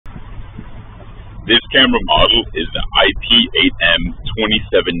This camera model is the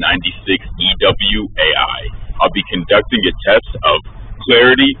IP8M-2796EW-AI. I'll be conducting a test of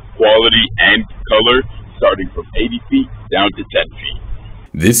clarity, quality, and color starting from 80 feet down to 10 feet.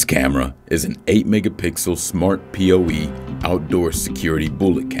 This camera is an 8-megapixel smart PoE outdoor security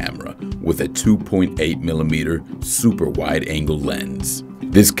bullet camera with a 2.8mm super wide-angle lens.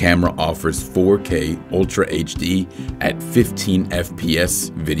 This camera offers 4K Ultra HD at 15 FPS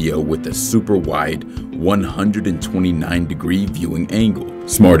video with a super wide 129-degree viewing angle.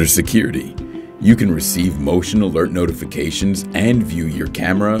 Smarter security. You can receive motion alert notifications and view your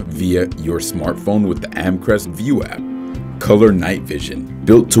camera via your smartphone with the Amcrest View app. Color night vision.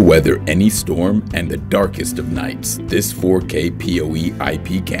 Built to weather any storm and the darkest of nights, this 4K PoE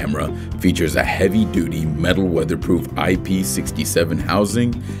IP camera features a heavy-duty metal weatherproof IP67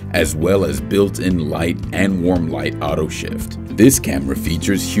 housing as well as built-in light and warm light auto shift. This camera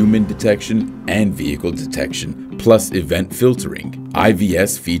features human detection and vehicle detection plus event filtering.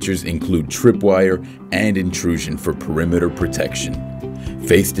 IVS features include tripwire and intrusion for perimeter protection.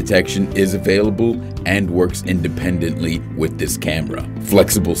 Face detection is available and works independently with this camera.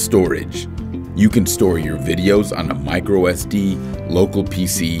 Flexible storage. You can store your videos on a microSD, local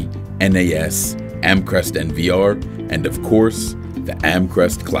PC, NAS, Amcrest NVR, and of course, the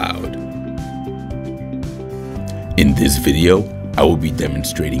Amcrest Cloud. In this video, I will be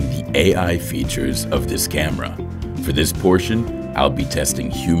demonstrating the AI features of this camera. For this portion, I'll be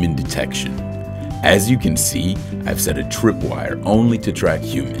testing human detection. As you can see, I've set a tripwire only to track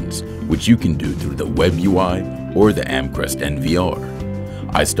humans, which you can do through the web UI or the Amcrest NVR.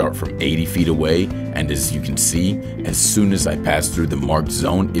 I start from 80 feet away, and as you can see, as soon as I pass through the marked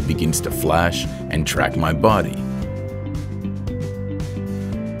zone, it begins to flash and track my body.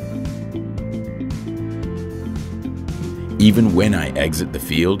 Even when I exit the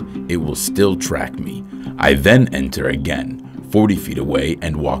field, it will still track me. I then enter again, 40 feet away,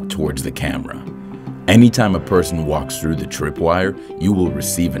 and walk towards the camera. Anytime a person walks through the tripwire, you will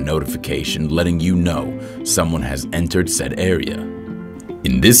receive a notification letting you know someone has entered said area.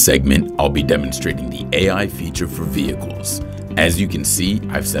 In this segment, I'll be demonstrating the AI feature for vehicles. As you can see,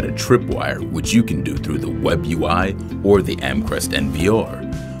 I've set a tripwire, which you can do through the web UI or the Amcrest NVR.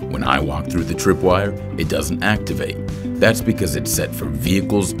 When I walk through the tripwire, it doesn't activate. That's because it's set for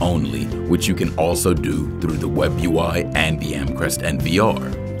vehicles only, which you can also do through the web UI and the Amcrest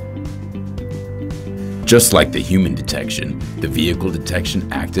NVR. Just like the human detection, the vehicle detection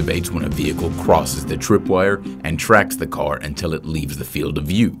activates when a vehicle crosses the tripwire and tracks the car until it leaves the field of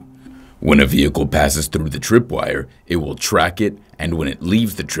view. When a vehicle passes through the tripwire, it will track it, and when it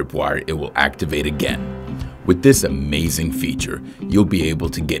leaves the tripwire, it will activate again. With this amazing feature, you'll be able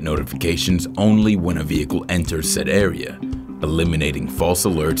to get notifications only when a vehicle enters said area, eliminating false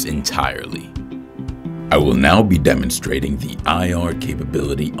alerts entirely. I will now be demonstrating the IR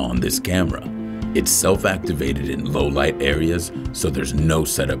capability on this camera. It's self-activated in low light areas, so there's no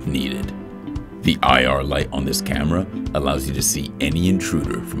setup needed. The IR light on this camera allows you to see any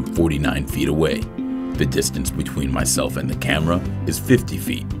intruder from 49 feet away. The distance between myself and the camera is 50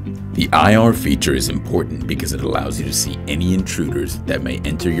 feet. The IR feature is important because it allows you to see any intruders that may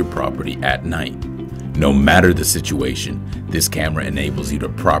enter your property at night. No matter the situation, this camera enables you to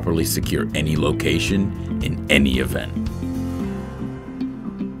properly secure any location in any event.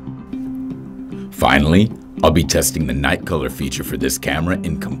 Finally, I'll be testing the night color feature for this camera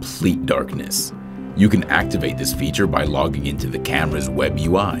in complete darkness. You can activate this feature by logging into the camera's web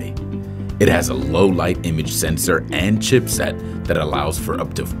UI. It has a low light image sensor and chipset that allows for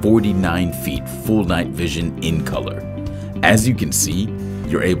up to 49 feet full night vision in color. As you can see,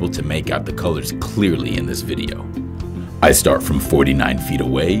 you're able to make out the colors clearly in this video. I start from 49 feet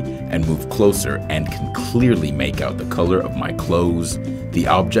away and move closer and can clearly make out the color of my clothes, the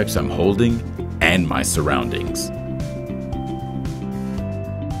objects I'm holding, and my surroundings.